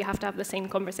sometimes you have to have the same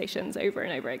conversations over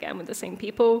and over again with the same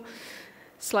people,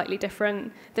 slightly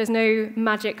different. There's no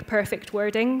magic perfect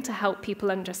wording to help people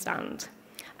understand.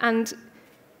 And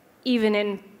even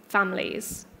in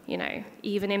families, you know,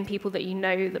 even in people that you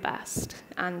know the best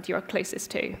and you're closest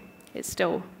to, it's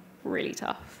still really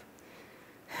tough.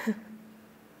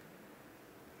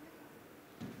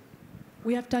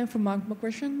 We have time for one more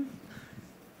question.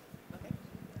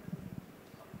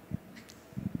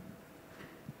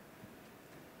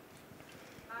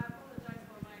 I apologize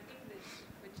for my English,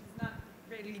 which is not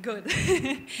really good.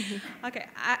 Okay,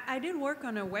 I did work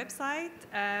on a website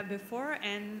before,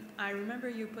 and I remember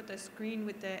you put a screen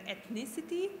with the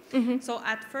ethnicity. So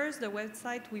at first, the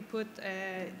website, we put,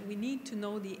 we need to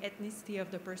know the ethnicity of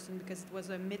the person because it was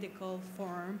a medical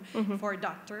form for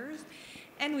doctors.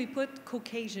 And we put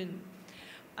Caucasian.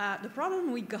 The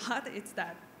problem we got is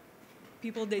that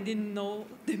people, they didn't know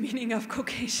the meaning of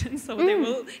Caucasian, so they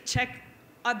will check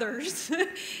others.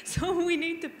 So we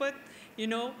need to put, you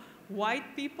know,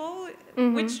 white people,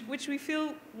 which we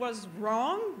feel was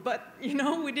wrong, but, you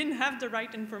know, we didn't have the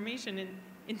right information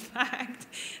in fact.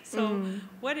 So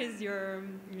what is your,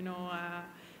 you know,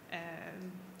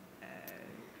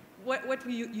 what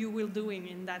you will doing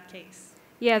in that case?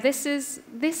 Yeah, this is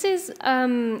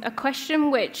a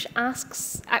question which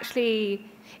asks, actually,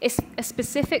 it's a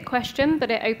specific question, but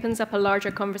it opens up a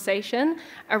larger conversation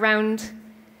around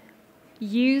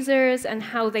users and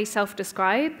how they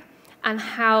self-describe and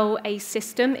how a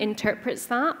system interprets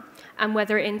that and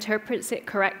whether it interprets it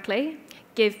correctly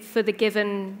for the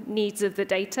given needs of the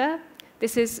data.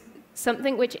 This is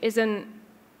something which isn't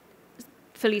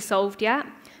fully solved yet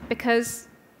because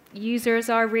users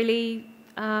are really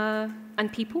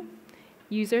and people,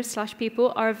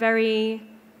 users/people, are very,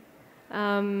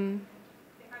 yeah,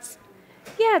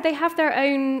 they have their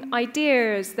own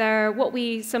ideas. They're what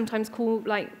we sometimes call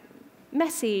like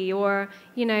messy, or,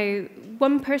 you know,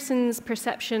 one person's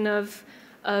perception of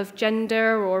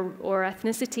gender or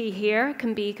ethnicity here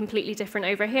can be completely different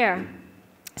over here.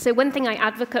 So one thing I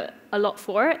advocate a lot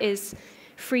for is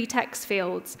free text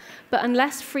fields. But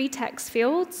unless free text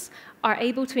fields are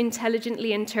able to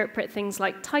intelligently interpret things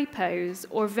like typos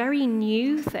or very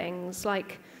new things,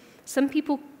 like some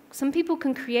people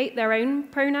can create their own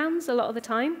pronouns a lot of the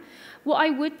time. What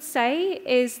I would say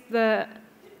is that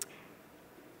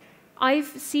I've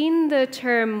seen the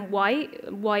term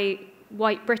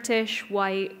white British,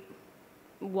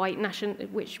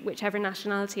 whichever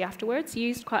nationality afterwards,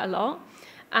 used quite a lot.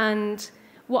 And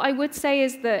what I would say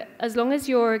is that as long as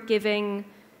you're giving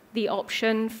the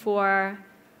option for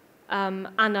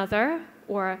another,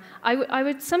 or I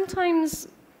would sometimes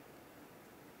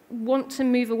want to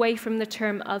move away from the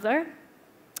term other.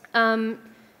 I'm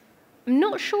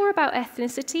not sure about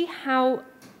ethnicity, how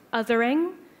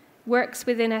othering works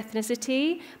within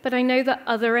ethnicity, but I know that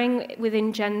othering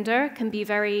within gender can be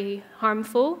very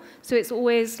harmful. So it's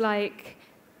always like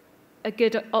a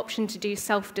good option to do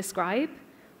self-describe,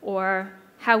 or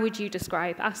how would you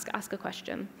describe? Ask a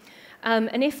question.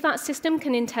 And if that system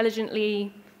can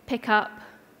intelligently pick up,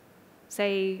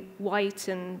 say, white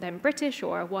and then British,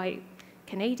 or white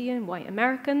Canadian, white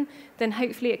American, then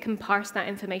hopefully it can parse that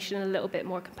information a little bit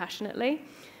more compassionately.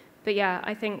 But yeah,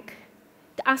 I think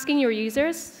asking your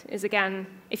users is, again,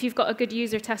 if you've got a good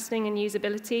user testing and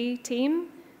usability team,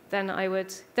 then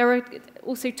there are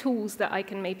also tools that I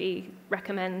can maybe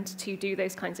recommend to do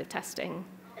those kinds of testing.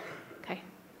 Okay.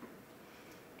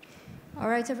 All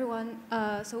right, everyone.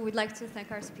 So we'd like to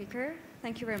thank our speaker.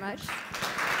 Thank you very much.